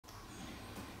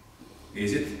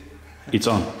Is it? It's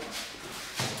on.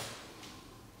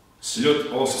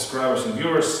 Salute all subscribers and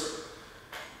viewers.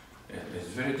 Yeah, it's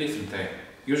very different, eh?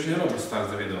 Usually Robert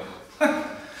starts the video.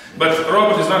 But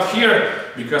Robert is not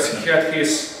here because he had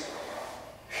his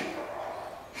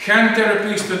hand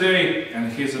therapies today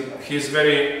and he's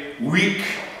very weak.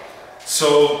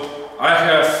 So I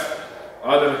have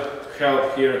other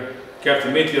help here,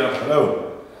 Captain Mitya.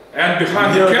 Hello. And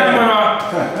behind the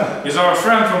camera is our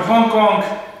friend from Hong Kong,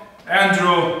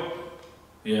 Andrew.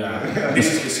 Yeah,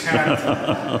 this is his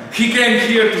hand. He came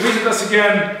here to visit us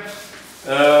again.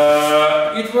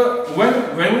 It was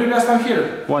when were you last time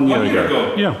here? 1 year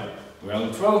ago. Yeah.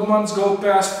 Well, 12 months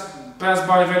passed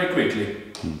by very quickly.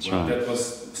 That's Well, right. that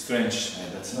was a strange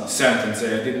That's not. sentence.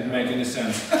 It didn't make any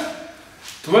sense.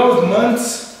 12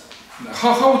 months.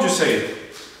 How would you say it?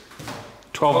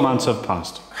 12 months have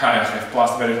passed. I have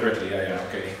passed very quickly. Yeah,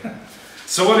 okay.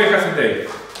 So what do we have today?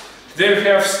 Today we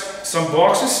have some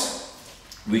boxes,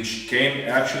 which came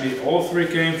actually all three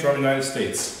came from the United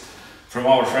States, from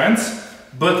our friends.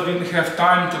 But we didn't have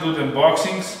time to do the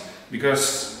unboxings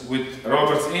because with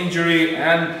Robert's injury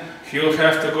and he'll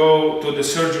have to go to the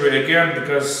surgery again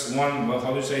because one, well,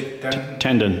 how do you say,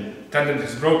 tendon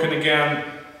is broken again,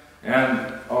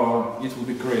 and it will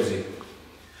be crazy.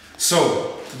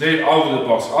 So today I'll do the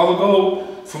box. I will go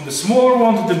from the smaller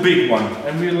one to the big one,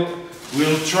 and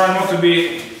we'll try not to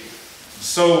be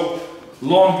so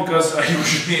long because I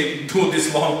usually do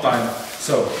this long time.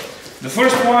 So the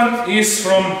first one is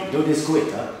from. Do this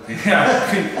quick, huh?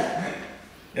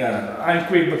 Yeah, I'm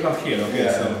quick but not here. Okay,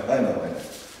 Yeah, so I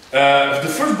know. the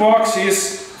first box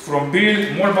is from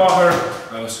Bill Morbacher.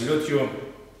 I salute you.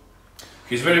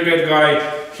 He's a very great guy.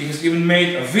 He has even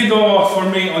made a video for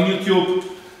me on YouTube.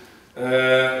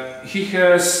 He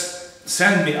has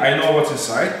sent me, I know what's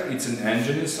inside, it's an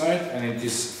engine inside and it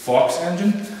is Fox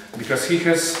engine because he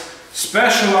has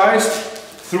specialized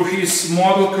through his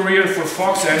model career for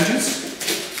Fox engines.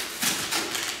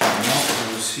 Now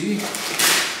we will see.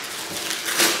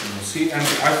 And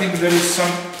I think there is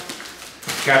some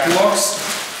catalogs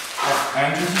of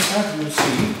engines inside, we will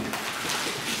see.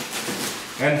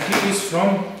 And he is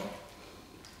from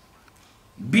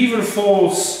Beaver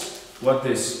Falls, what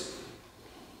is?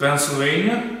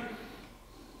 Pennsylvania?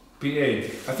 PA.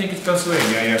 I think it's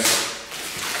Pennsylvania, yes.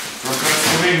 From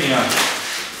Pennsylvania.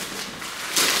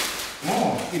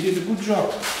 Oh, he did a good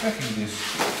job packing this.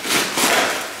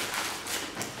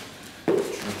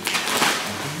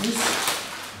 Open this.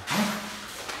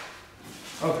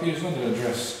 Oh, here's another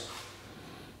address.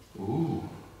 Ooh.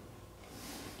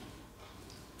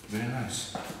 Very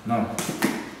nice. Now,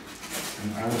 and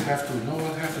I will have to, you know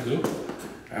what I have to do?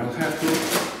 I will have to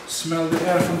smell the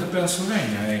air from the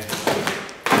Pennsylvania, eh?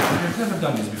 I have never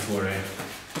done this before, eh?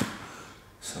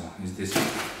 So, is this...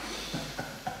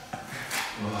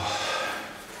 Oh.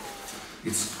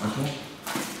 It's... Okay.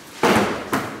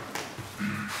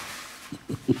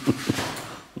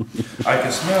 I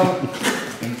can smell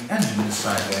an engine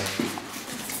inside, eh?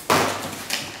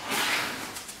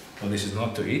 Oh, this is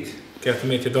not to eat. Captain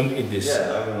Mate, you don't eat this.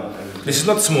 Yeah, I know. This is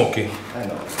not smoky. I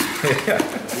know.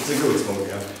 It's a good smoke,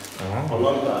 yeah. For a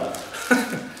long time.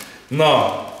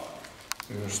 No.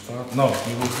 We will start. No,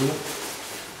 we will do.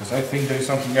 Because I think there is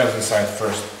something else inside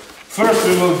first. First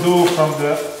we will do from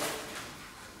the...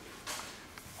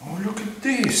 Oh, look at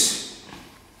this.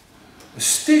 A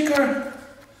sticker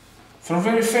from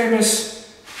very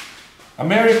famous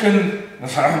American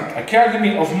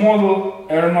Academy of Model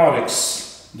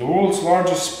Aeronautics, the world's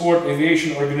largest sport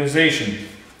aviation organization.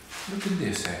 Look at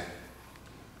this, eh?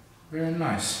 Very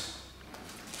nice.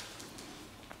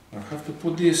 I have to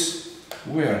put this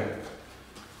where?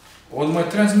 On my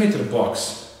transmitter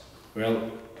box.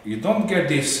 Well, you don't get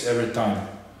this every time.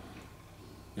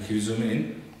 If you zoom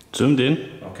in. Zoomed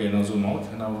in. Okay, now zoom out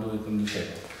and I will do it on the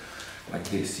table. Like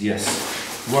this, yes.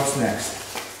 What's next?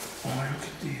 Oh, look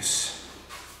at this.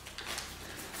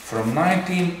 From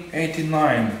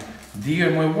 1989, the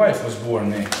year my wife was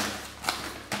born, eh?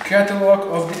 Catalog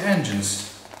of the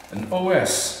engines, an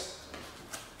OS.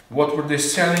 What were they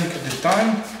selling at the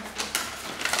time?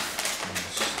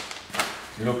 Yes.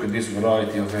 Look at this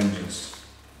variety of engines.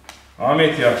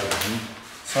 Mitya,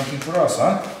 something for us,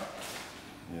 huh?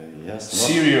 Yes.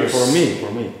 Serious. For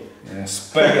me.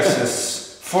 Yes,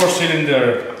 Pegasus,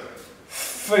 4-cylinder,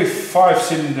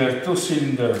 5-cylinder,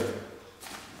 2-cylinder.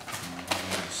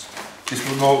 Yes. This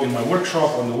will go in my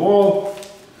workshop on the wall.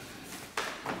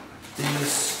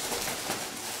 This.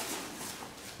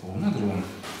 Oh, another one.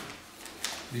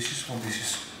 This is what this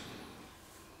is.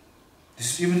 This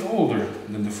is even older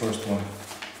than the first one.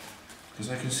 Because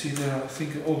I can see there are, I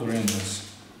think, older engines.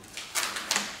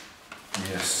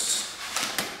 Yes.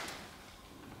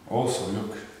 Also,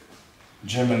 look,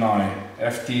 Gemini,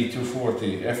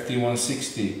 FT240,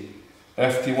 FT160,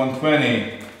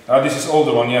 FT120. Ah, this is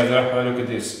older one, yeah, there, look at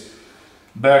this.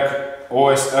 Back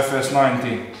OS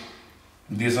FS90.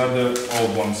 These are the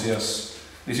old ones, yes.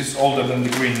 This is older than the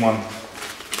green one.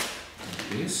 Like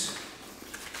this.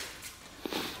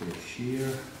 Put it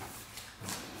here.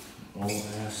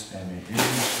 OS MEN.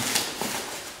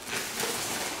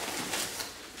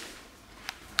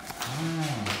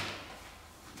 Ah,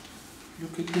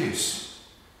 look at this.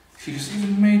 He's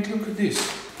even made, look at this.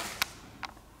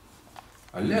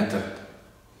 A letter.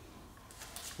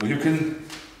 Well, you can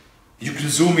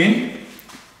zoom in.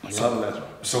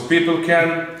 So people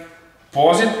can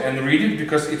pause it and read it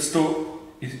because it's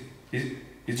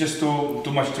just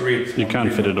too much to read. You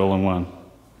can't fit it all in one.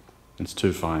 It's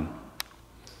too fine.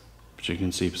 But you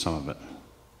can see some of it.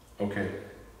 Okay.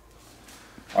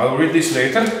 I'll read this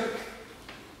later.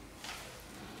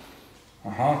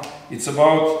 It's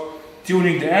about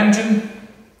tuning the engine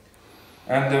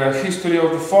and the history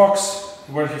of the Fox,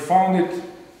 where he found it.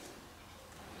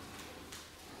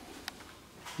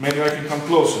 Maybe I can come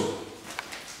closer,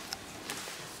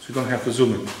 so you don't have to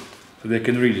zoom it, so they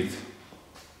can read it.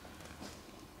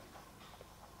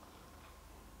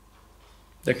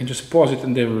 They can just pause it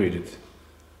and they will read it.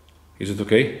 Is it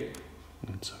okay?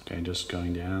 It's okay, just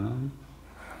going down.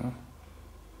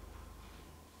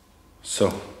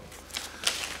 So,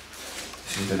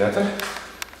 this is the letter.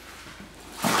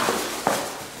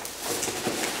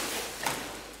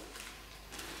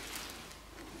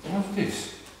 What's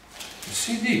this? The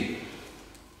CD.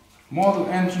 Model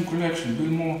engine collection. Bill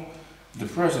Moore, the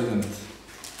president.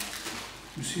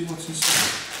 You see what's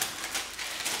inside?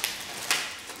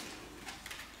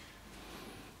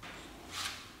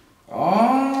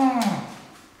 Ah!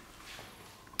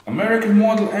 American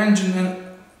Model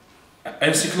Engine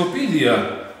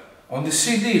Encyclopedia on the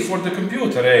CD for the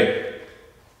computer, eh?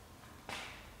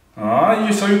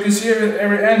 So you can see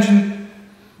every engine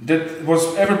that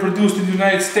was ever produced in the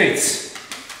United States.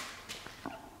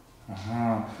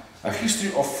 A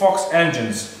history of Fox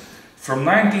engines from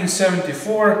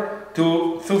 1974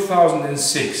 to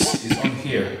 2006 is on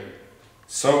here.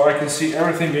 So I can see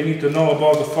everything I need to know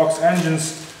about the Fox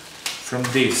engines from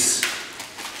this.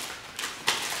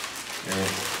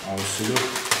 I'll salute.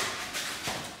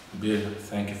 Bill,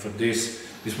 thank you for this.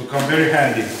 This will come very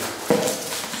handy.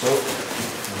 So,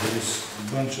 there is a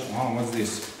bunch of, what's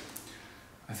this?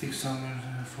 I think somewhere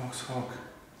Fox Hawk.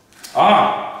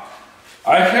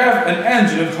 I have an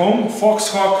engine at home, Fox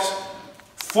Hawk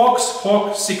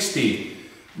 60,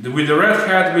 with the red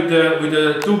hat with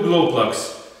the two glow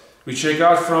plugs, which I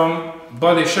got from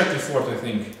Buddy Shackelford, I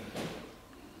think.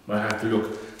 I have to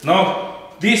look. Now,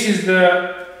 this is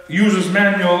the user's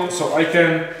manual, so I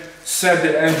can set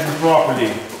the engine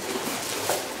properly.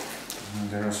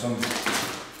 And there are some.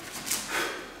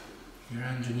 Your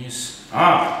engine is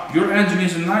a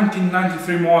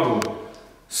 1993 model.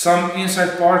 Some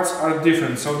inside parts are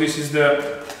different, so this is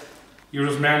the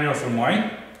user's manual for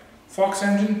my Fox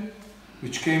engine,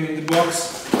 which came in the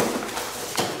box.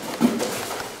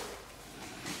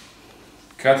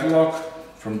 Catalog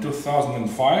from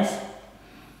 2005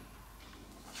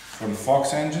 for the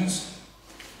Fox engines.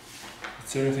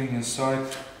 It's everything inside.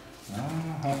 It's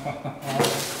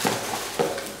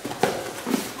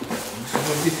so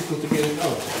difficult to get it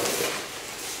out.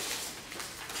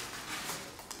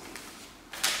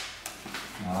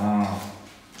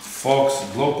 Fox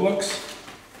glow plugs.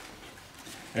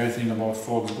 Everything about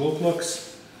Fox glow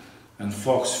plugs and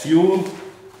Fox fuel.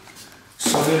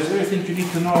 So there's everything you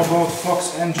need to know about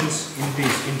Fox engines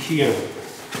in here.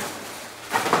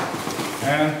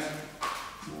 And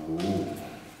look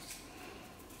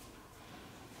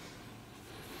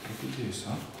at this,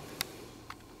 huh?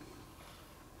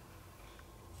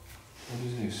 What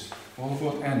is this? All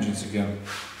about engines again.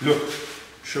 Look,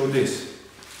 show this.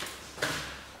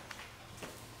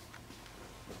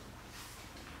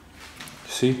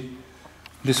 See?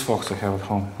 This Fox I have at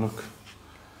home, look.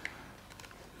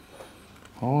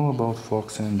 All about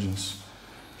Fox engines.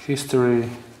 History.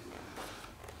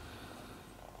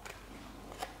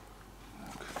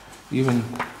 Even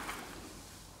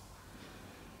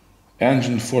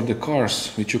engine for the cars,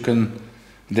 which you can,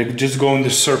 they just go in the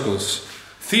circles.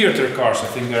 Theater cars, I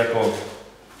think they're called.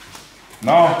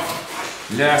 Now,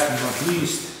 last but not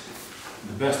least,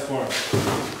 the best part.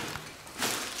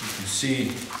 You can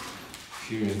see,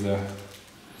 here is the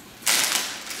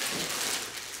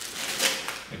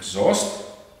exhaust.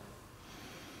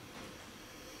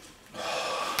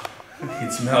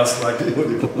 It smells like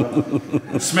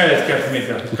smell it, Captain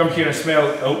Mika. Come here and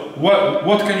smell.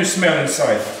 What can you smell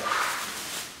inside?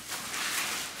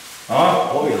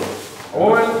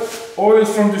 oil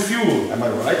from the fuel. Am I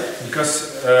right?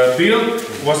 Because Bill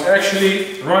was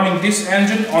actually running this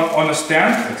engine on a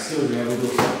stand. Excuse me, I will do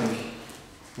something.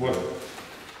 What?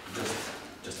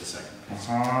 Just a second. I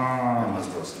Ah,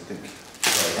 must do something.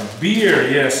 Sorry.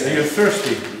 beer, yes. Are you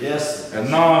thirsty? Yes. And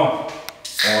now,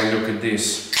 oh, look at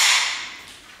this.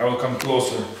 I will come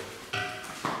closer.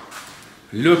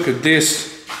 Look at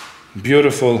this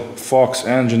beautiful Fox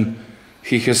engine.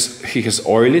 He has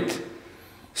oiled it,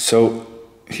 so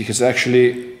he has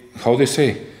actually, how do they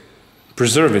say,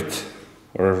 preserve it,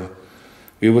 or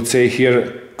we would say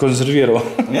here conservero.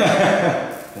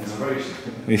 Yeah. Conservation.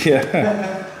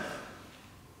 Yeah.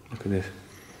 Look at this.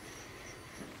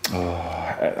 Oh,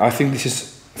 I think this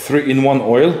is 3-in-1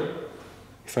 oil,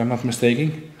 if I'm not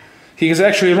mistaken. He has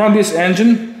actually run this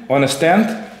engine on a stand.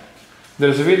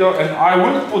 There's a video, and I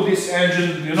will put this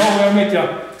engine, you know where,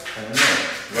 Mitya?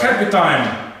 Happy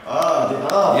time.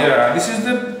 Yeah, this is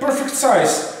the perfect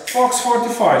size, Fox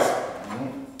 45.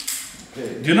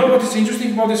 Okay. Do you know what is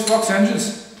interesting about these Fox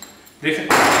engines? They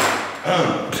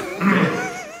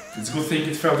it's a good thing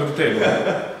it fell to the table.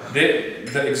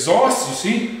 The exhausts, you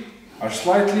see, are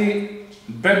slightly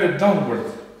bended downward.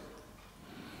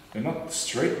 They're not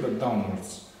straight, but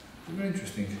downwards. Very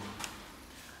interesting.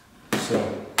 So,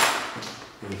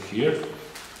 over here,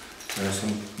 there are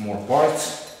some more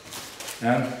parts.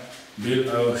 And Bill,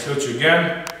 I will shoot you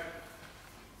again.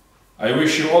 I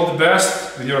wish you all the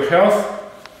best with your health.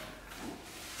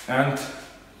 And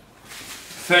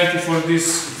thank you for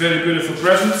these very beautiful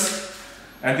presents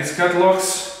and these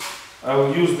catalogs. I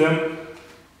will use them,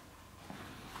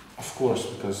 of course,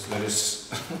 because there is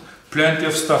plenty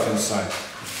of stuff inside.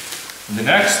 And the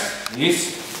next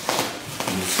is,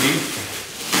 you see,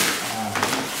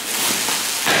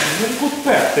 a very good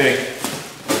pack thing.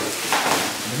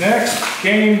 The next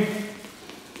came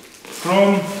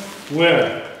from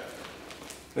where?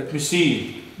 Let me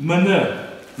see,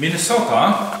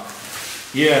 Minnesota.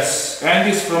 Yes, and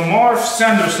it's from Marv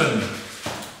Sanderson.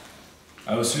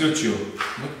 I will salute you.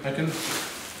 Look, I can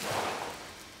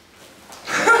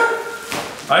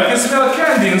smell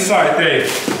candy inside, eh?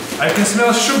 I can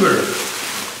smell sugar.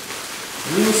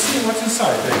 We will see what's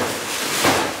inside, eh?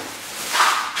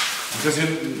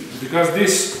 Because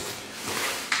this,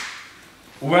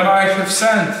 when I have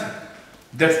sent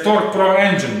that Torque Pro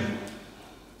engine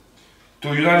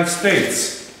to United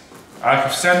States, I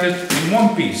have sent it in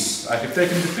one piece. I have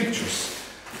taken the pictures.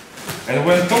 And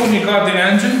when Tony got the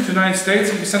engine to the United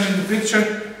States, he sent me the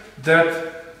picture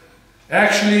that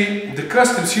actually the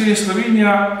customs here in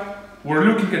Slovenia were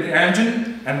looking at the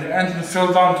engine, and the engine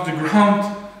fell down to the ground,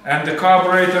 and the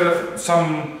carburetor,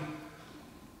 some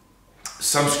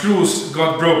screws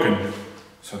got broken.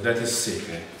 So that is sick,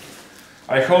 eh?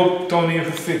 I hope Tony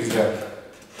will fix that,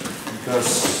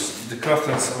 because the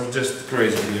customs are just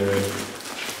crazy here. Eh?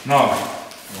 Now,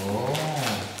 oh,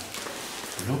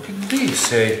 look at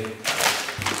this, eh?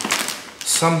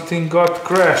 Something got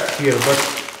crashed here, but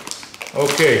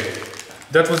okay,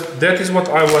 that is what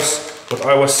I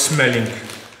was smelling.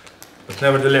 But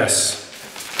nevertheless,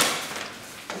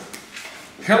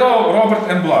 hello, Robert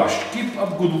and Blaž. Keep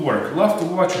up good work. Love to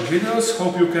watch your videos.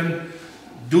 Hope you can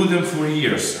do them for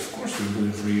years. Of course, we'll do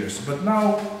them for years. But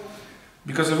now,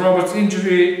 because of Robert's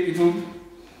injury, it will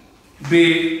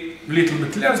be a little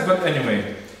bit less. But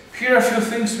anyway, here are a few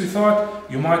things we thought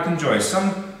you might enjoy.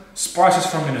 Some spices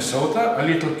from Minnesota, a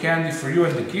little candy for you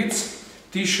and the kids,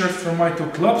 t-shirt from my two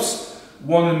clubs,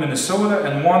 one in Minnesota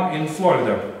and one in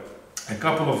Florida, a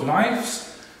couple of knives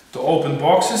to open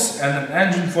boxes, and an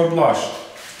engine for Blaž.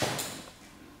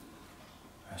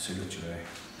 I salute you.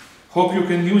 Hope you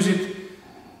can use it.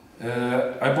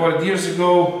 I bought it years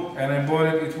ago, and I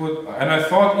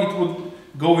thought it would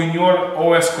go in your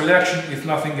OS collection if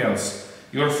nothing else.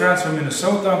 Your friends from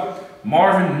Minnesota,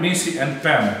 Marvin, Missy and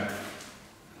Pam.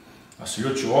 I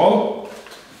salute you all.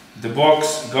 The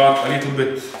box got a little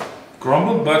bit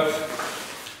crumbled, but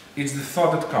it's the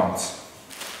thought that counts.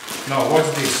 Now,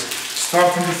 what's this?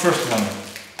 Start from the first one.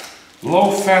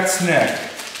 Low-fat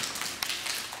snack.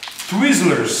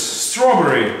 Twizzlers,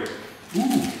 strawberry.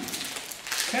 Ooh,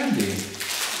 candy.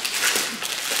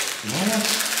 What?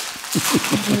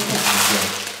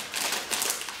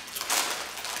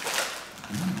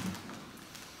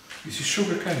 This is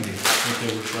sugar candy.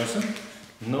 Okay, we'll try some.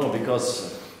 No,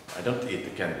 because I don't eat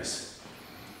the candies.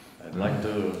 I'd like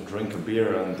to drink a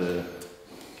beer, and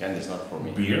candy is not for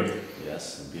me. Beer?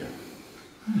 Yes, a beer.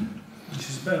 This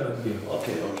is better than beer.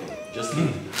 Okay, just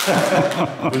eat.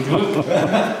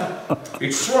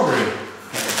 It's strawberry.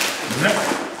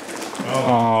 Oh.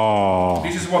 Oh.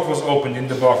 This is what was opened in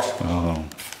the box. Oh.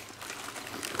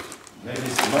 Maybe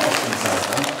it's not inside,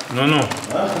 huh? No, no,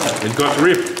 it got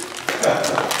ripped.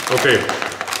 Okay,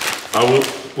 I will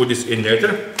put this in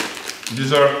later.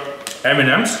 These are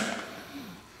M&Ms,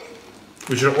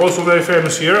 which are also very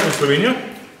famous here in Slovenia.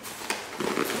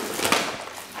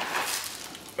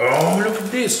 Oh, look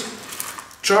at this!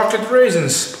 Chocolate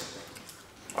raisins.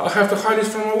 I'll have to hide this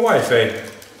from my wife, eh?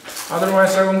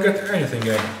 Otherwise I won't get anything,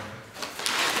 eh?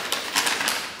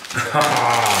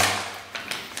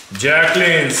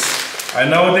 Jacqueline's. I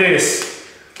know this.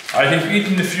 I have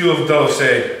eaten a few of those,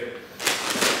 eh?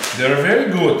 They're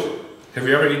very good. Have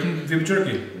you ever eaten beef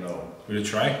jerky? No. Will you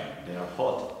try? They are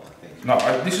hot, I think. No,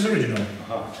 this is original.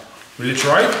 Uh-huh. Will you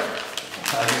try it?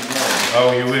 I don't know.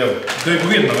 Oh, you will. To jak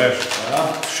видно, wiesz?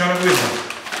 Що не видно?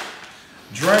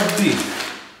 Dried beef.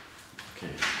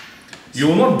 Okay. You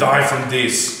will not die from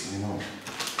this. No.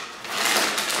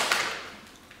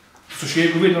 Слушай,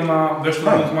 як видно на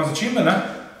ресторані Мазачиме, ne?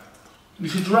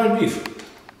 This is dried beef.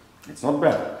 It's not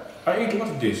bad. I ate a lot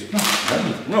of this. No.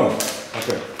 No.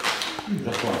 Okay.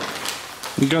 Just one.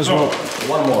 You guys So, will.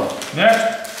 One more.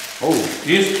 next Oh,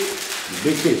 is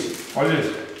big piece. what is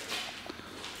it?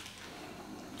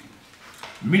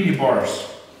 Mini bars.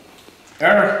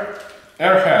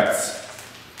 Airheads.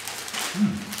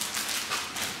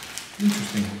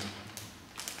 Interesting.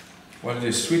 What is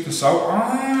this? Sweet and sour?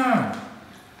 Ah!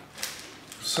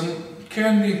 Some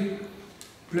candy.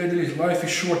 Play this. Life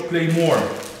is short, play more.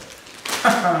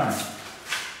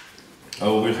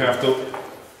 Oh, we'll have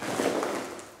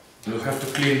to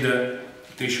clean the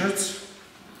t-shirts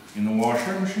in the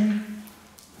washer machine.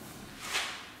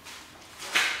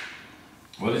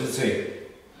 What does it say?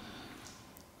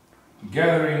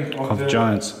 Gathering of the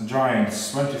Giants.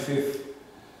 Giants, 25th.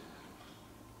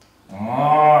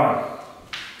 Ah,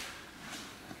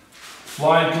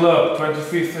 Flying Club,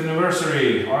 25th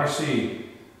anniversary, RC.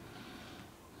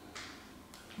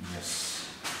 Yes,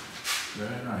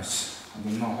 very nice. I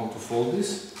don't know how to fold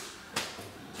this.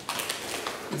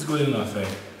 It's good enough, eh?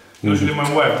 Usually my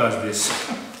wife does this,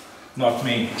 not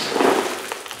me.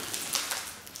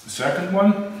 The second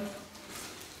one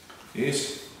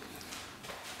is,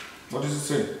 what does it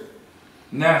say?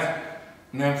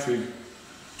 NAFRI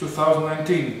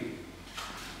 2019.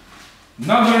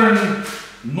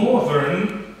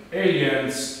 Northern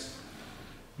Aliens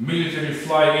military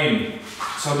fly-in.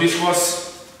 So this was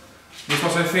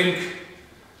I think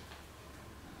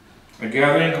a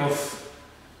gathering of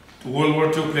World War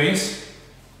II planes.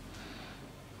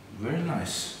 Very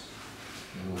nice.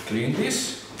 We will clean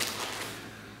this.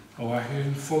 Oh, I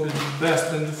even folded it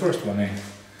best than the first one, eh?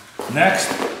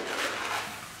 Next,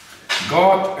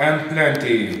 God and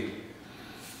Plenty.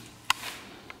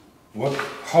 What?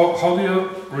 How do you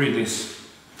read this?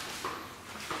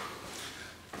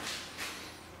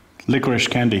 Licorice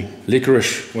candy.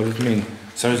 Licorice. What does it mean?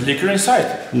 So there's liquor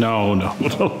inside? No, no,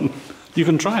 no. You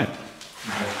can try it.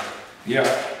 Yeah,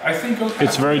 I think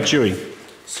It's very chewy.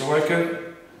 So I can.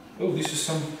 Oh, this is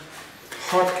some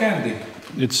hard candy.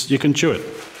 You can chew it.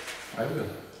 I will.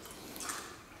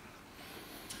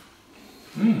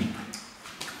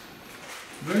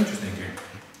 Very interesting here.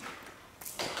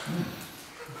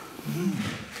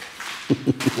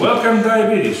 Welcome,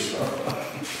 diabetes.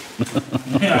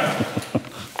 Yeah.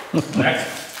 Next.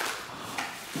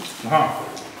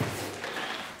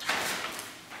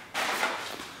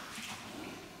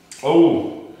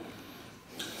 Oh,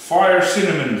 fire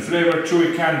cinnamon flavored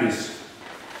chewy candies.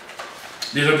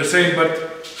 These are the same but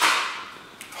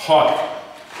hot.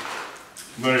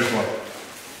 Very hot.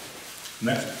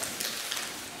 Next.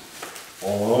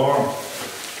 Or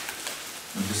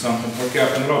maybe something for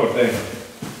Captain Robert, eh?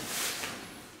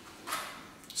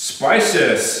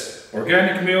 Spices.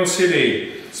 Organic Mill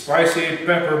City. Spicy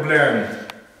pepper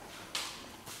blend.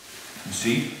 You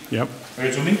see? Yep. Are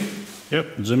you zooming? Yep.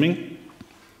 Zooming.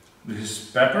 This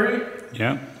is peppery.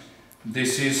 Yeah.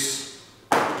 This is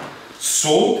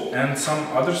salt and some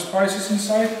other spices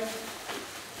inside.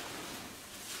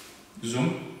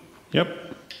 Zoom.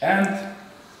 Yep. And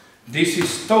this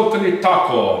is totally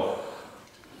taco.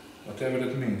 Whatever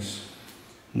that means.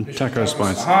 Taco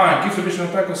spice. Aha, give additional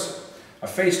tacos a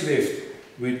facelift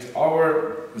with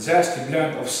our zesty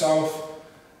blend of south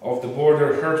of the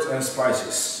border herbs and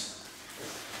spices.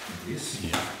 This.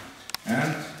 Yeah.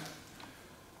 And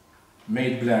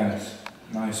made blend.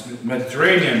 Nice.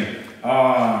 Mediterranean.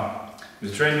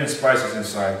 Mediterranean spices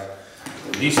inside.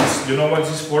 This is, you know what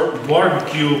this is for?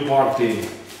 Barbecue party.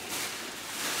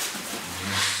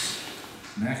 Yes.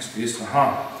 Next is,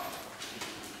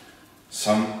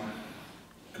 some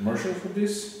commercial for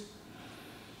this.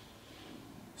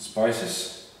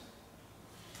 Spices.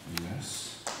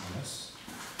 Yes, yes.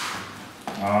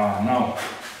 Now,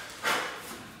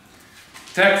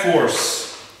 Tech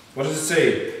Force. What does it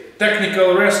say?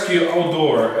 Technical Rescue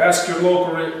Outdoor. Ask your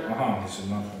local. This is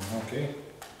not one. Okay.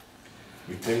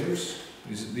 Retailers.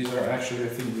 These are actually, I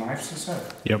think, knives inside.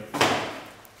 Yep.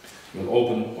 We'll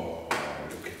open. Oh,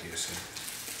 look at this.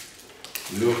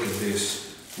 Look at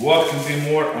this. What can be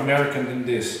more American than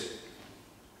this?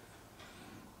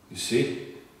 You see?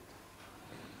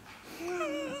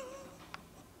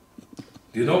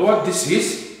 Do you know what this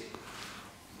is?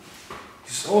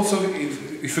 It's also,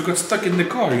 if you got stuck in the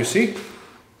car, you see?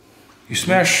 You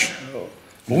smash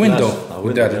a window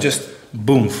with that, just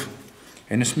boom.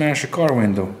 And you smash a car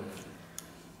window.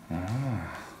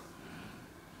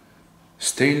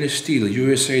 Stainless steel,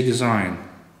 USA design.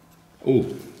 Oh,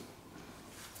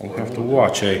 I'll have to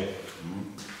watch, eh?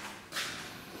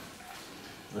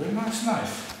 Very nice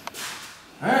knife.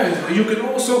 You can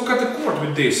also cut a cord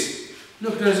with this.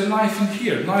 Look, there's a knife in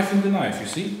here, knife in the knife, you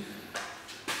see?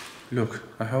 Look,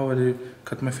 I already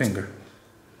cut my finger.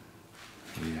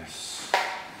 Yes.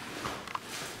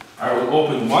 I will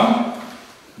open one,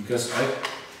 because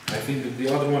I think that the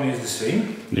other one is the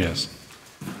same. Yes.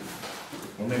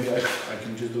 Or maybe I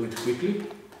can just do it quickly.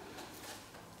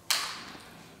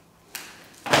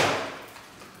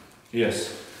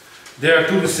 Yes. They are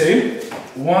two the same,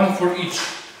 one for each.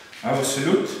 I will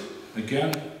salute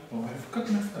again. Oh, I've cut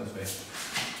my face.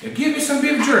 Yeah, give me some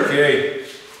beef jerky, eh?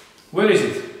 Where is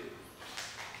it?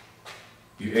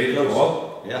 You ate it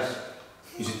all? Yes.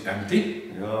 Is it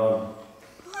empty? Not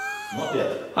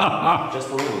yet. Just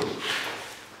a little.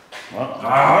 What?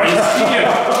 Ah, it's here!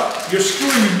 You're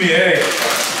screwing with me, eh?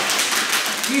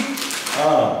 Eat.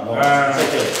 No, it's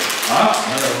okay. Huh?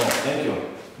 No, thank you.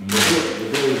 You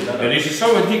do it better. And this is so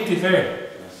addictive, eh?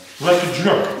 Yes. Like a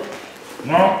drug.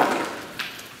 No.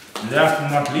 Last but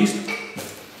not least,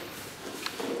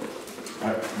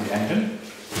 the engine.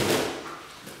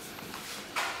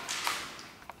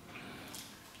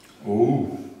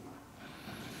 Oh,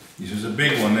 this is a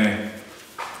big one, eh?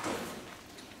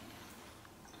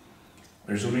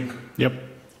 Resuming. Yep.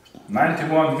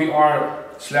 91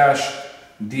 VR/DF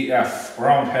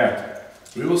round head.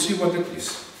 We will see what it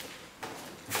is.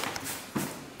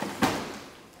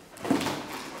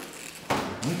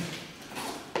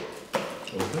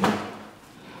 Open.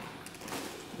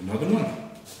 Another one.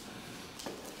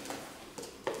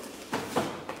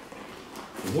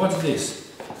 What's this?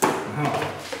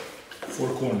 Four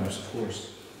corners, of course.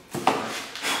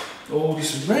 Oh,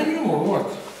 this is brand new or what?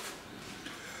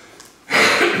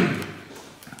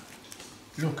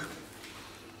 Look.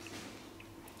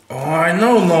 Oh, I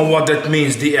know what that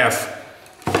means, DF.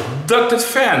 Ducted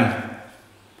fan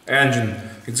engine.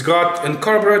 It's got a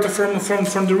carburetor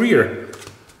from the rear.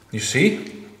 You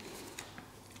see?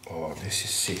 Oh, this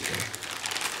is sick. Eh?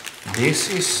 This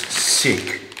is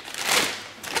sick.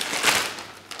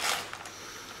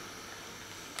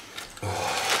 Oh.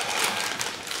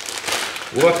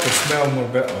 What can smell more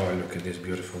better? Oh, look at this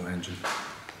beautiful engine.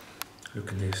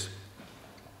 Look at this.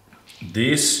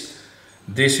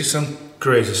 This is some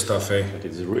crazy stuff, eh? But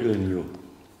it's really new.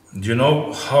 Do you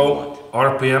know how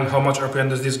much RPM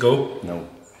does this go? No.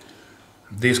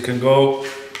 This can go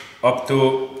up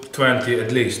to 20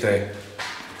 at least, eh?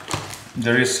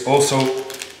 There is also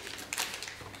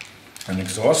an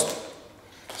exhaust,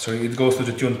 so it goes to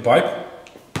the tuned pipe.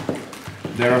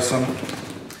 There are some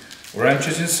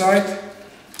wrenches inside,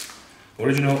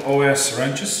 original OS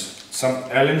wrenches, some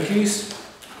Allen keys.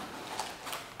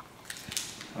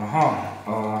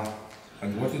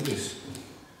 And what is this?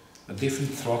 A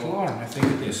different throttle arm, I think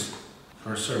it is,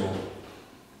 for a servo.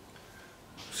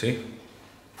 See?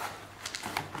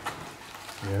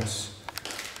 Yes.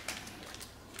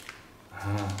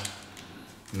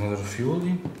 Another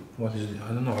fueling. What is it? I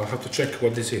don't know. I'll have to check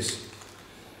what this is.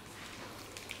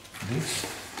 This.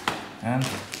 And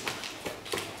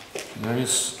there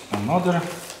is another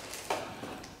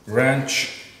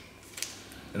wrench.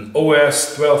 An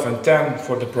OS 12 and 10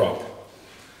 for the prop.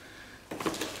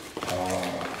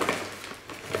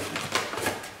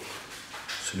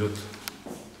 Salute.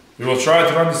 We will try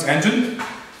to run this engine,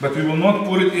 but we will not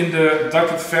put it in the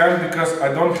ducted fan because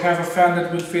I don't have a fan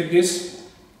that will fit this.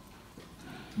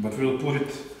 But we'll put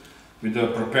it with the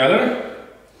propeller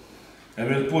and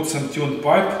we'll put some tuned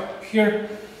pipe here.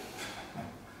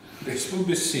 This will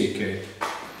be sick, eh?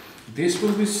 This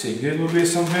will be sick. There will be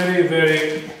some very,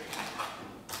 very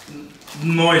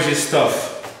noisy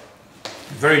stuff.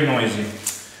 Very noisy.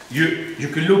 You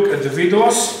can look at the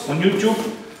videos on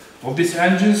YouTube of these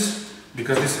engines,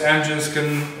 because these engines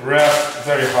can rev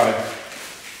very high.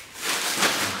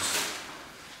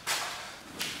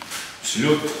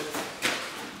 Salute.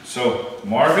 So,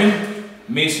 Marvin,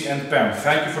 Macy and Pam,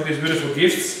 thank you for these beautiful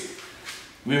gifts.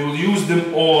 We will use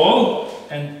them all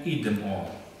and eat them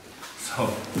all. So,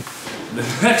 the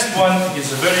next one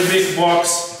is a very big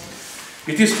box.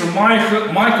 It is from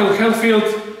Michael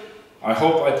Hellfield. I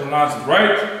hope I pronounced it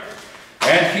right.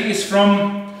 And he is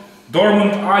from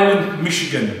Dormont Island,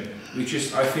 Michigan, which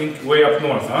is, I think, way up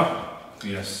north, huh?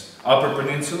 Yes, Upper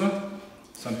Peninsula,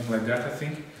 something like that, I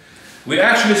think. We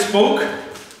actually spoke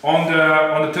on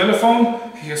the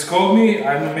telephone. He has called me,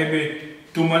 I don't know, maybe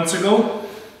 2 months ago.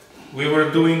 We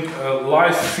were doing a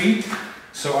live feed,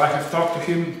 so I have talked to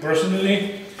him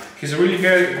personally. He's a really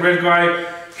great guy.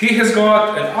 He has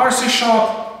got an RC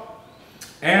shop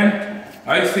and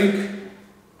I think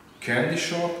candy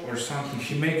shop or something.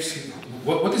 He makes,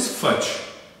 what is fudge?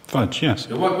 Fudge, yes.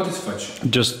 What is fudge?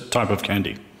 Just type of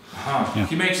candy. Yeah.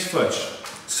 He makes fudge.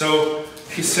 So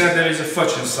he said there is a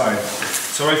fudge inside.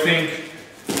 So I think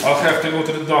I'll have to go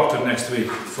to the doctor next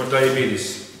week for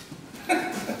diabetes.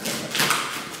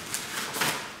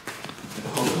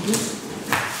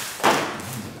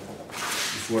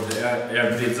 Before the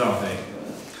air bleeds out,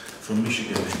 from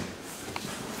Michigan.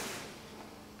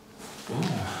 Oh,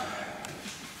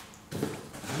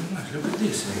 very nice. Look at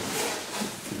this.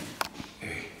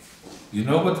 Hey, you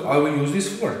know what I will use this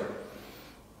for?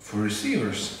 For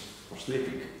receivers. For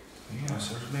sleeping. Yeah,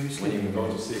 so maybe When sleeping. you go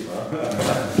to sleep,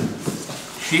 huh?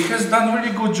 He has done a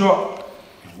really good job.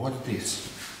 And what is this?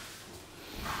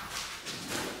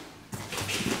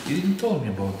 You didn't tell me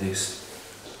about this.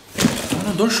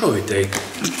 No, don't show it, eh? Do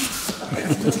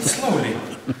it slowly.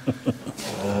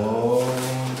 Oh,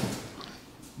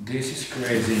 this is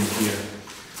crazy in here.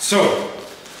 So,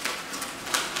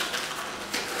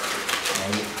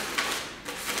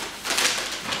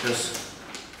 just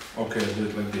okay, I'll do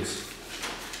it like this.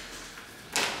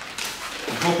 I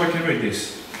hope I can read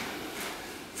this.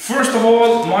 First of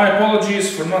all, my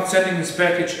apologies for not sending this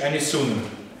package any sooner.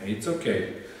 It's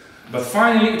okay. But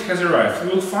finally it has arrived.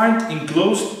 You will find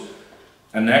enclosed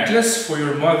a necklace for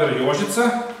your mother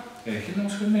Jožica. He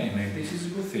knows her name, this is a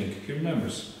good thing, he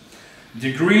remembers.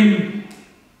 The green,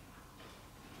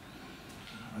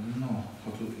 I don't know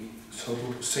how to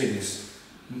say this.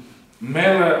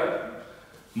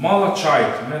 Malachite, I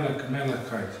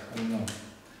don't know.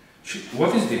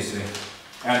 What is this?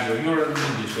 Andrew, you're an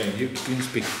English, you can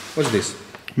speak. What's this?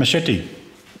 Machete.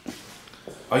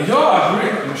 Oh yeah,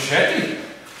 great, machete.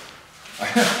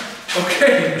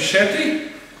 Okay, machete.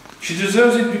 She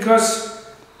deserves it because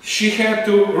she had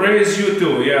to raise you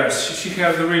too, yes. She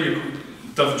had a really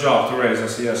tough job to raise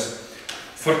us, yes.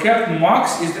 For Captain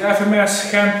Max is the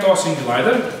FMS hand-tossing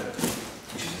glider,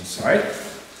 which is inside.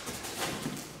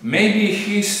 Maybe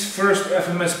his first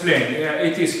FMS plane. Yeah,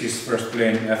 it is his first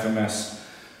plane, FMS.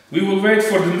 We will wait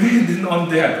for the maiden on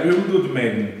that. We will do the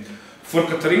maiden. For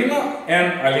Katarina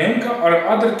and Alenka are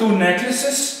other two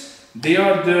necklaces. They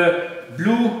are the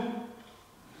blue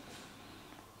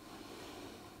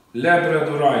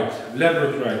Labradorite,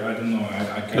 I don't know,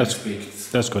 I can't speak.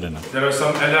 That's good enough. There are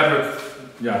some elaborate,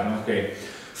 yeah, okay.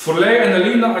 For Leia and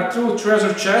Alina are two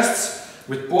treasure chests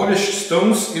with polished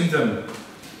stones in them.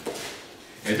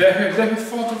 They have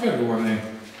thought of everyone,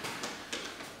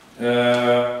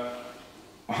 The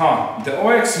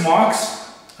OX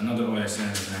Max, another OX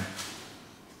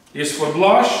is for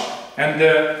Blush, and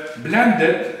the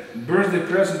blended birthday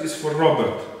present is for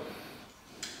Robert.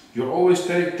 You're always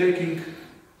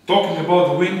talking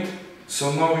about wind,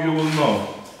 so now you will know.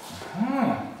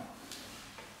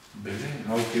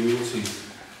 Okay, we will see.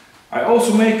 I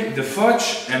also make the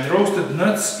fudge and roasted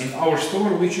nuts in our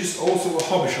store, which is also a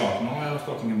hobby shop. No, I was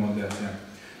talking about that, yeah.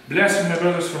 Blessing my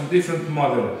brothers from different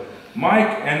mother.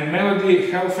 Mike and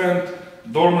Melody Helfand,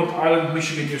 Dormont Island,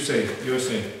 Michigan,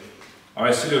 USA.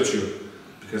 I salute you,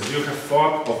 because you have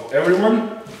thought of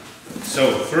everyone.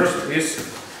 So, first is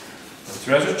a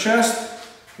treasure chest,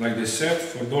 like they said,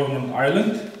 for Dormont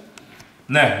Island.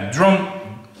 No,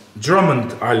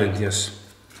 Drummond Island, yes.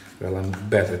 Well, I'm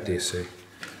bad at this, eh?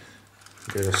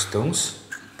 There are stones,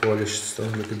 polished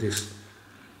stone, look at this.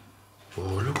 Oh,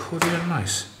 look how they are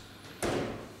nice.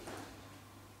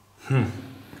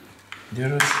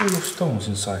 There are full of stones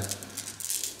inside.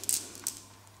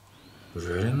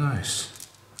 Very nice.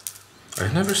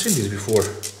 I've never seen this before.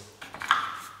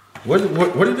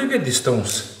 Where did they get these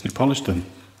stones? You polished them.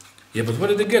 Yeah, but where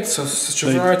did they get such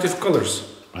a variety of colors?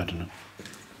 I don't know.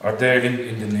 Are they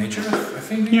in the nature? I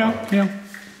think they are. Yeah.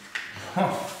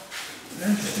 Huh.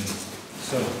 Interesting.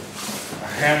 So, a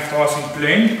hand-tossing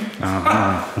plane. I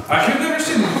have never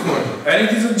seen it before. And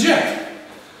it is a jet.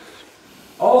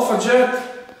 Alpha Jet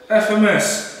FMS.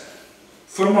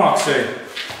 For Max,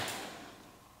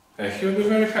 he'll be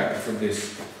very happy for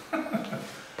this.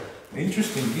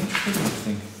 Interesting.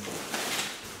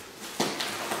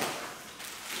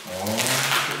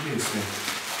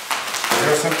 There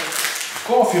are some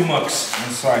coffee mugs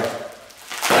inside.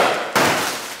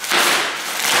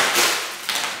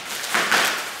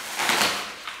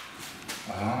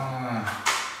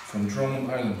 From Drummond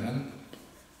Island, then.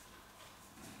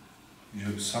 You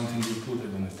have something to put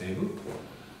it on the table.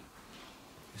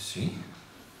 You see?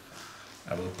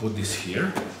 I will put this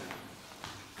here.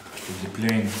 Put the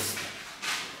plane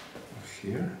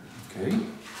here. Okay.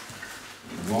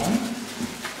 One.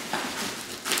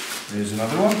 There's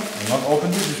another one. I'll not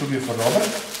open this. This will be for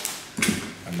Robert.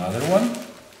 Another one.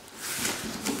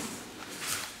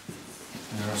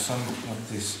 There are some like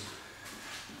this.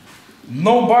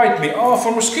 No bite me. Oh,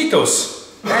 for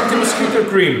mosquitoes. Anti-mosquito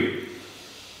cream.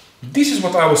 This is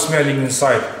what I was smelling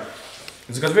inside.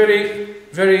 It's got very,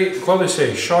 very, how do you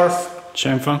say, sharp.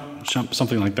 Chamfer?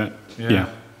 Something like that. Yeah.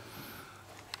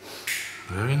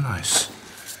 Very nice.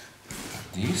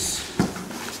 This.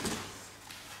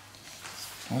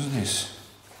 What's this?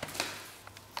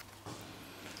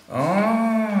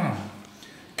 Ah,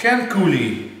 can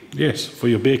coolie. Yes, for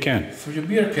your beer can. For your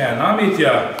beer can,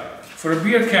 Mitya. For a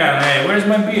beer can, hey, where's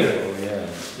my beer? Oh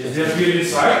yeah. Is there beer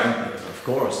inside? Of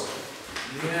course.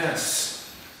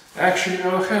 Yes. Actually,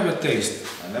 I'll have a taste.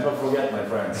 I never forget, my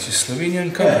friends. This is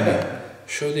Slovenian company.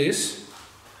 Show this.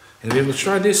 And we will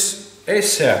try this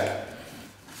ASAP.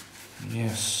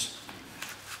 Yes.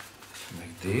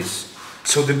 Like this.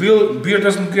 So the beer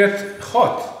doesn't get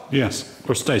hot. Yes,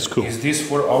 or stays cool. Is this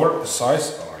for our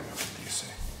size? Oh, look at this.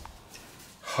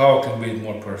 How can be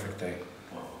more perfect, eh?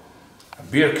 A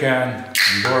beer can,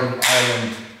 Dorman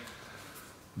Island,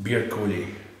 beer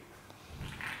coolie.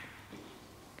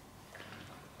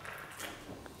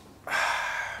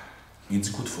 It's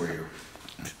good for you.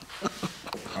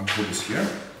 I'll put this here.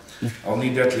 I'll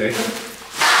need that later.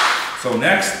 So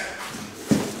next.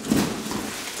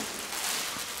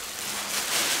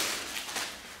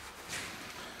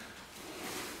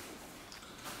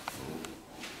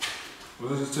 What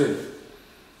does it say?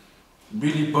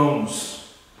 Billy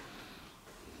Bones.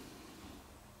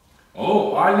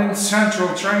 Oh, Island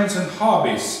Central Trains and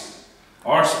Hobbies.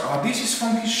 This is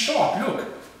from his shop, look.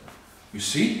 You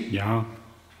see? Yeah.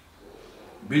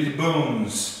 Billy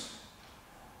Bones.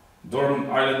 Dorman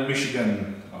Island,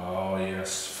 Michigan. Oh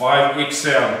yes,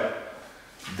 5XL.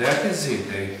 That is it,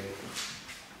 eh?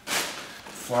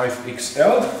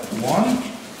 5XL, one.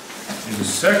 And the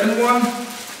second one.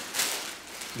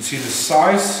 You see the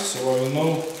size, so I will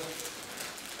know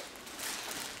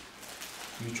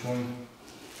which one.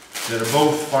 They're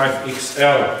both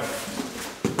 5XL.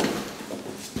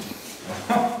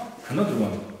 Aha, another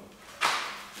one.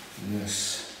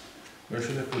 Yes. Where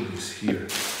should I put this? Here.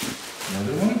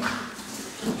 Another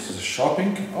one. This is a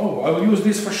shopping. Oh, I will use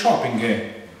this for shopping.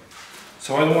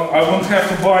 So I won't have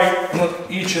to buy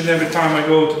each and every time I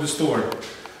go to the store.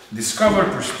 Discover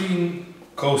pristine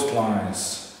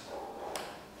coastlines.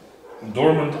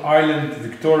 Dormant Island,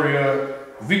 Victoria,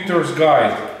 Victor's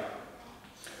Guide.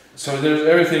 So there's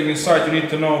everything inside you need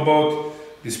to know about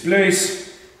this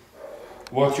place.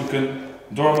 What you can,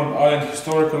 Dormant Island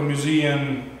Historical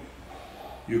Museum.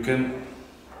 You can,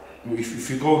 if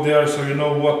you go there, so you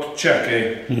know what to check,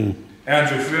 eh?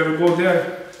 Andrew, if you ever go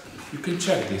there, you can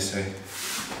check this, eh?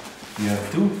 You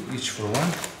have two, each for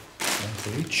one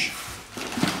for each.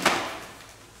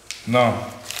 Now,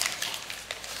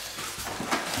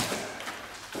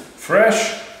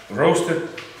 fresh roasted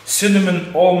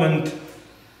cinnamon almond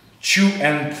chew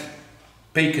and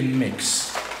bacon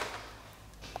mix.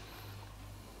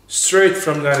 Straight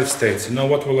from the United States. You know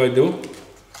what will I do?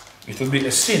 It will be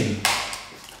a sin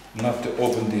not to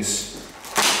open this.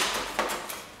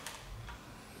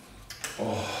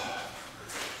 Oh,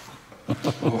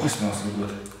 oh, it smells so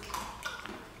good.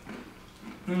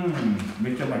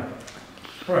 Meet your man.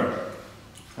 Right.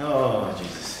 Oh,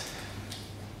 Jesus.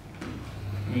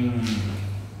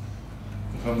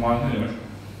 Come on here.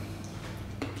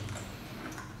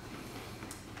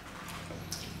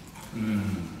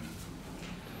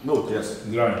 Good, yes.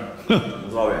 Dry.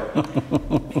 Zdravia.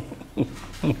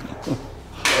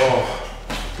 Oh,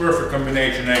 perfect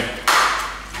combination, eh?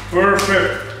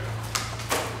 Perfect.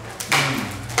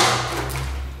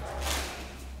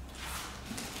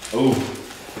 Oh,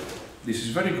 this is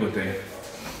very good, eh?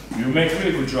 You make a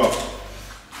really good job.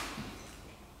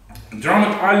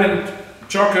 Drummond Island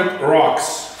chocolate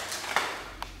rocks.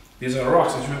 These are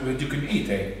rocks that you can eat,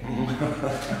 eh?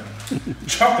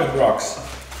 Chocolate rocks.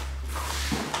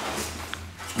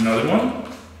 Another one.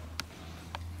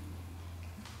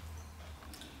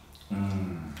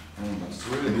 That's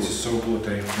really good. This is so good,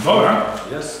 eh? Dora,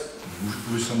 Yes.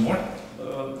 with some more?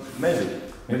 Maybe.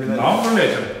 Maybe Now or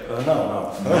later?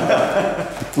 No.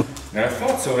 I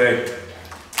thought so, eh?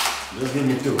 Just give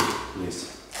me 2, please.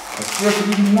 At first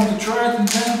you didn't want to try it and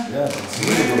then... Yeah, it's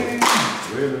really good.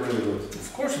 Really, really good.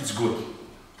 Of course it's good.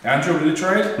 Andrew, will you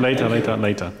try it? Later, later,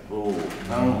 later. Oh.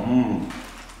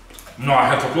 No, I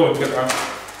have to close because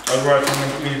I'd rather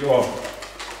eat it all.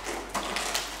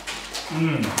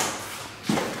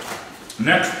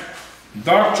 Next,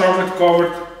 dark chocolate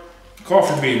covered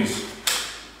coffee beans.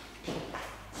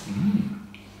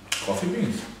 Coffee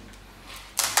beans.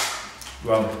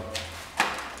 Well,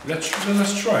 let's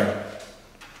try it.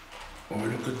 Oh,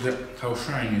 look at that! How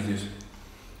shiny is this?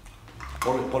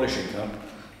 Polishing, huh?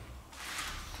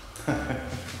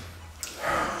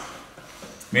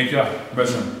 Mitja,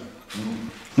 bättre.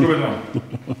 Prova now.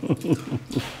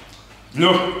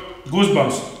 Look,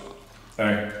 goosebumps.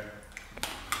 Hey.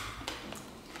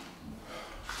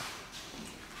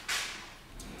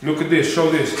 Look at this,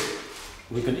 show this.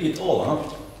 We can eat all, huh?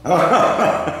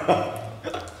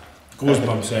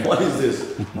 Goosebumps, eh? What is this?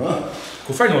 Huh?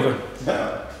 Koffeinolder.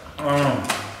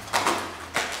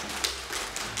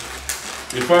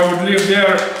 If I would live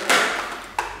there,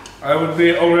 I would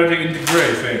be already in the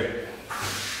grave, eh?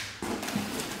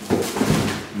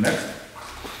 Next.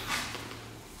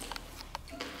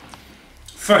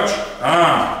 Fudge.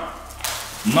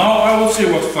 Now I will see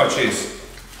what fudge is.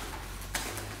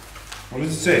 What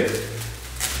does it say?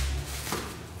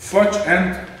 Fudge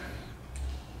and...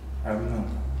 I don't know.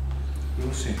 We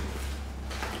will see.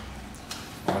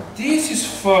 Oh, this is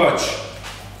fudge.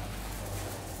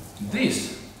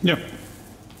 This. Yep.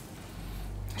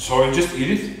 So you just eat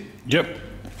it? Yep.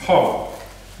 How?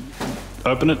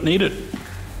 Open it and eat it.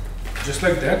 Just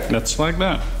like that? That's like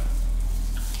that.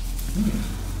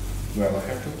 Well, I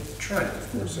have to try it,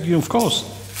 of course. You, of course.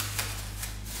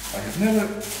 I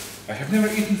have never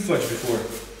eaten fudge before.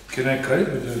 Can I cut it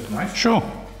with a knife? Sure.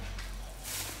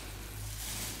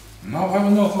 Now I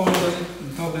will know how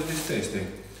does this taste. Eh?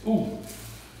 Ooh,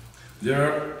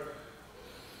 there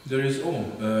is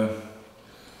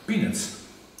peanuts.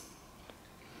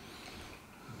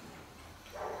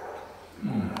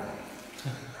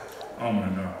 Oh my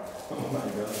god. Oh my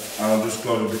god. I'll just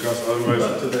close it because otherwise.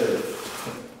 Not today.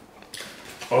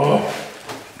 Oh.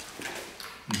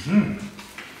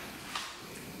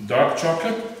 Dark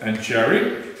chocolate and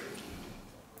cherry,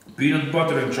 peanut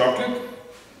butter and chocolate,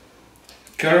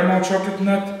 caramel chocolate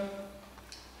nut,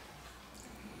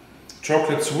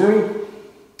 chocolate swirl,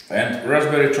 and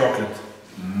raspberry chocolate.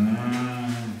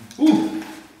 Ooh,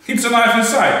 it's a knife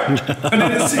inside. I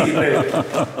didn't see it,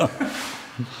 eh?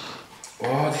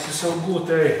 Oh, this is so good,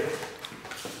 eh?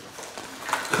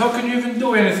 How can you even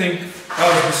do anything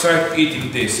else besides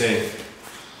eating this, eh?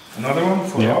 Another one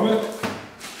for Robert?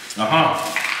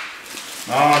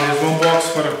 There's one box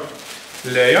for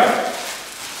Leia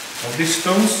of these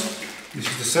stones. This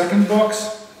is the second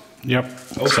box. Yep.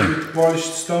 Also Same. with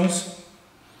polished stones.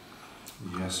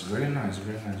 Yes, very nice,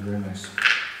 very nice, very nice.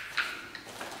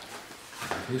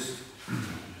 Like this.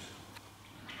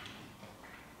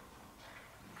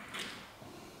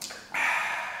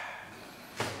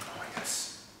 Oh yes.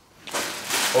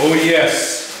 Oh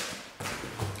yes.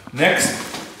 Next.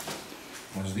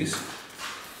 What's this?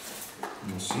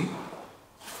 We'll see.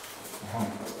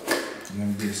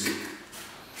 Like this.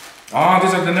 These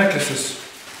are the necklaces.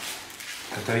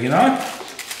 Katarina,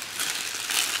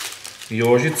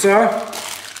 Jožica,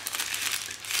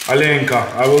 Alenka.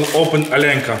 I will open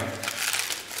Alenka.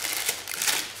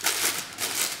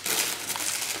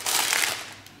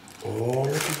 Oh,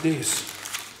 look at this.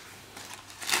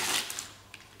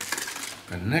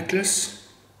 A necklace.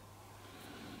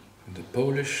 The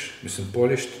Polish, missing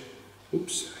polished.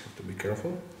 Oops, I have to be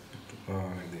careful.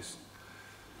 Like this.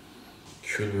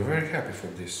 She'll be very happy for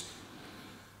this.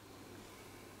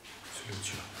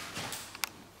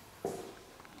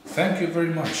 Thank you very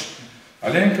much.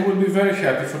 Alenka will be very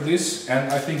happy for this,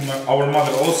 and I think our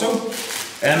mother also,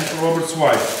 and Robert's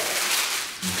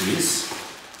wife. This.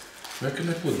 Where can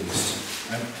I put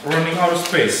this? I'm running out of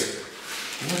space.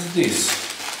 What's this?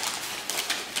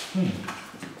 You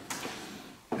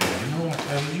know what?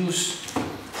 I will use a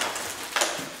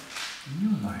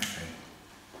new knife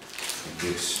for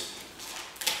this.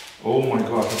 Oh my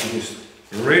god, look at this.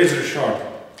 Razor sharp.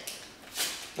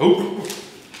 Oh,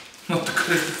 not to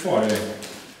cut it too far, eh?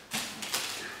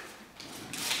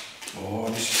 Oh,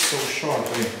 this is so sharp,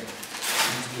 eh?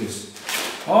 What's this?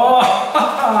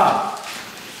 Oh,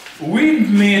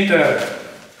 wind meter.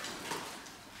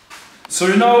 So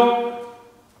you know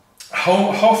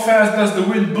how fast does the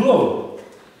wind blow?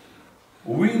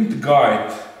 Wind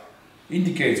guide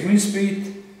indicates wind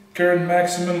speed, current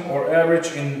maximum or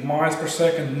average in miles per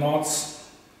second, knots,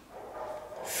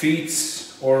 feet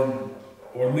or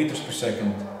or meters per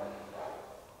second.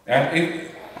 And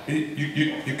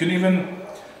you can even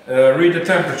read the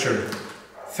temperature.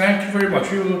 Thank you very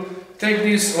much. We will take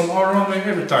this on our runway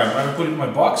every time. I will put it in my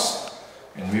box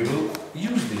and we will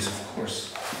use this, of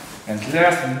course. And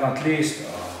last but not least,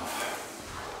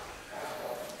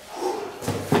 look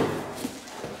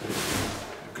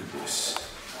at this.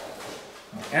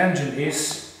 The engine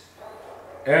is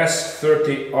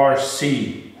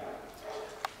S30RC.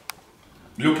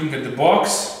 Looking at the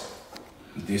box,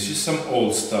 this is some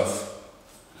old stuff.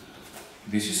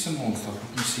 This is some old stuff,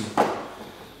 let me see.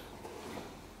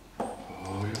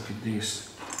 Oh, look at this.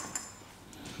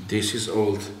 This is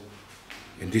old.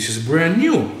 And this is brand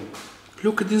new.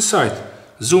 Look at inside.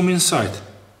 Zoom inside.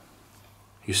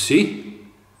 You see?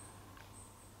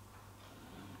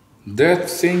 That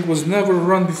thing was never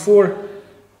run before.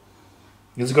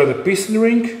 It's got a piston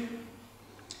ring.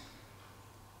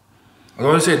 I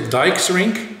want to say Dyke's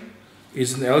ring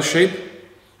is an L shape.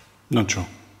 Not sure.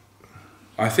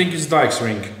 I think it's Dyke's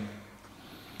ring.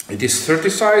 It is 30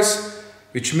 size,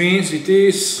 which means it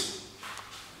is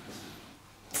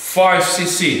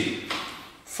 5cc.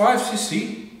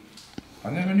 5cc? I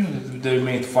never knew that they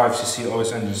made 5cc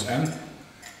OS engines. And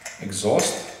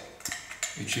exhaust,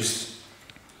 which is,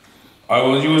 I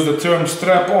will use the term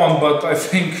strap on, but I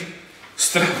think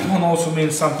strap on also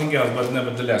means something else, but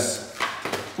nevertheless.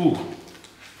 Ooh.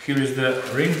 Here is the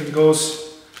ring that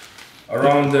goes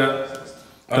around the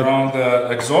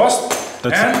exhaust.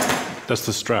 That's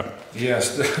the strap.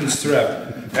 Yes, the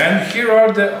strap. And here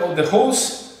are the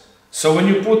holes. So when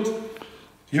you put,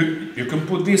 you can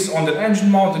put this on the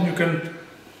engine mount and you can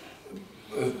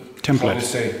template. How do you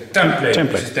say? Template.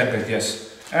 Template. This is template,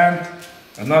 yes. And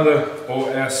another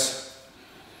OS.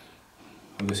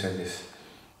 How do you say this?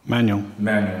 Manual.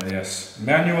 Manual, yes.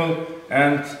 Manual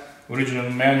and original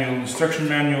manual, instruction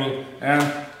manual, and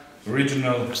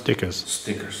original stickers.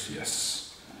 Stickers,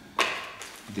 yes.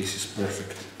 This is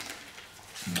perfect.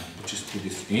 Now we just put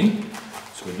this in,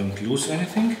 so we don't lose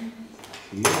anything.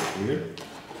 Here.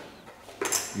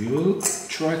 We will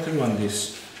try to run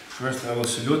this. First, I will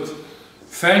salute.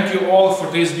 Thank you all for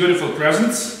these beautiful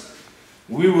presents.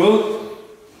 We will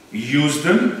use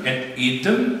them and eat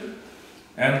them,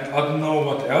 and I don't know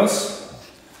what else,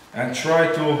 and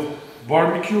try to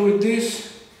barbecue with this.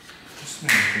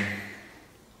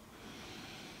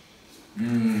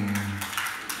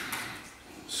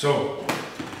 So,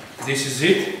 this is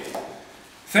it.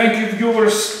 Thank you,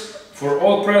 viewers, for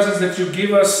all presents that you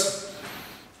give us.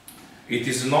 It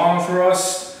is an honor for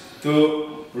us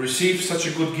to receive such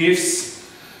a good gifts,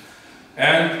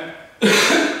 and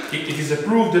it is a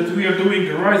proof that we are doing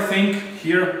the right thing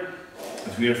here,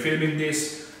 that we are filming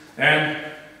this, and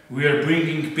we are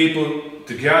bringing people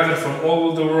together from all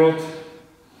over the world.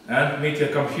 And Mitya,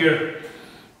 come here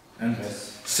and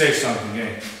say something.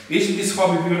 Eh? Isn't this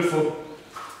hobby beautiful?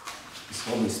 This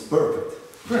hobby is perfect.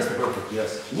 Perfect,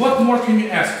 yes. What more can you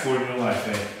ask for in your life?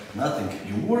 Eh? Nothing.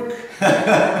 You work,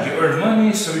 you earn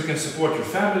money so you can support your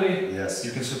family, Yes.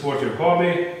 you can support your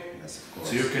hobby, Yes, of course.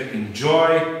 so you can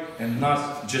enjoy and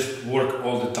not just work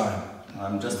all the time.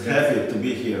 I'm just happy to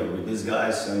be here with these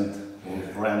guys and all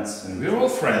friends. And We're all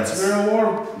friends. That's, We're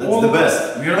all that's the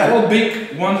best. We are all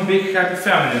big, one big happy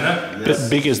family, no? Yes.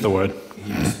 Big is the word.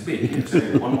 Yes, big.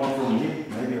 Say one more from me,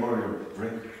 maybe, or you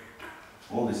drink.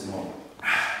 All this more.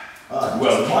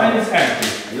 Well, mine is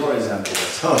empty. Your is empty.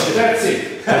 So That's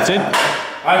it. That's it.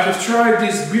 I have tried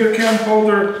this beer can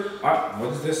holder.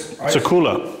 What is this? It's a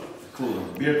cooler. Cooler.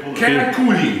 Beer cooler. Can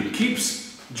cooling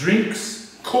keeps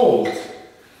drinks cold.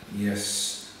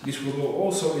 Yes, this will go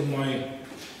also in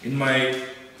my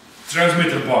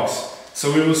transmitter box.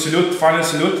 So we will salute. Final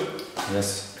salute.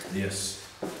 Yes. Yes.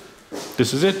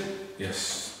 This is it.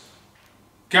 Yes.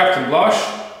 Captain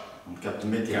Blash. And Captain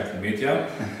Mitya. Captain Mitya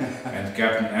and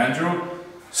Captain Andrew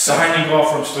signing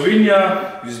off from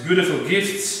Slovenia with beautiful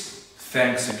gifts.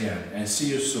 Thanks again and see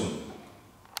you soon.